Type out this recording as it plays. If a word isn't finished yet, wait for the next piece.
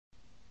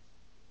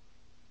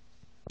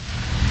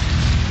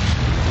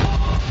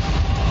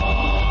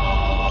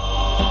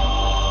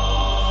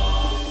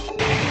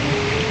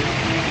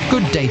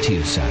Good day to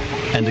you, sir.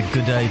 And a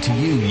good day to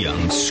you,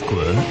 young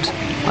squirt.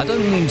 I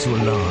don't mean to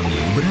alarm you,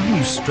 but have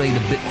you strayed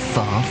a bit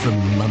far from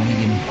Mummy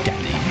and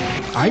Daddy?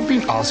 I've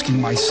been asking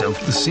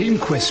myself the same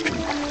question,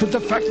 but the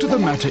fact of the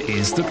matter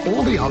is that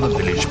all the other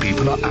village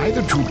people are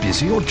either too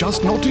busy or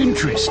just not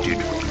interested.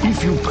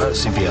 If you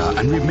persevere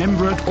and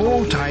remember at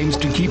all times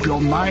to keep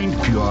your mind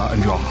pure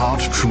and your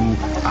heart true,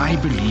 I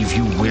believe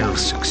you will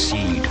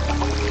succeed.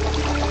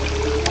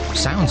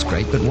 Sounds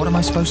great, but what am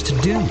I supposed to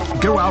do?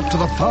 Go out to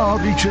the far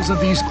reaches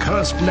of these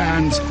cursed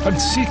lands and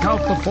seek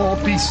out the four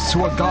beasts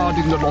who are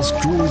guarding the lost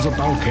jewels of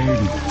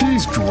Balkane.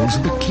 These jewels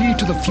are the key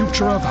to the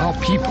future of our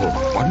people.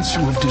 Once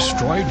you have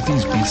destroyed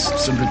these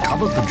beasts and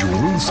recovered the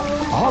jewels,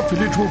 our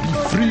village will be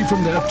free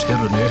from their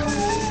tyranny.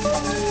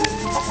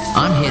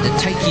 I'm here to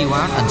take you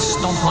out and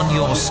stomp on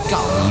your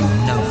skull, you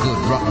no-good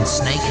rotten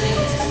snake.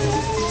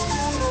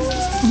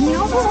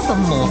 You're the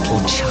mortal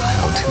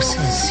child who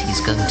says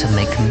he's going to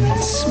make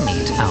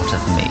mincemeat out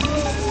of me.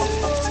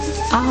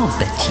 I'll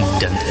bet you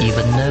don't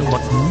even know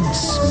what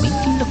mincemeat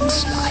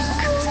looks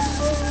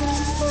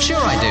like. Sure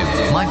I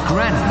do. My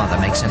grandmother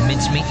makes a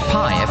mincemeat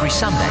pie every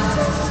Sunday.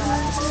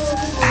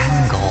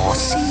 Angor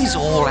sees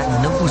all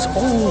and knows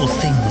all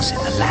things in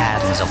the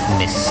lands of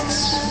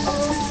mists.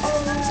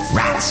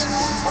 Rats.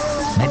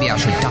 Maybe I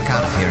should duck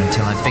out of here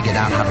until I've figured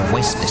out how to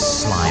waste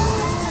this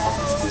slime.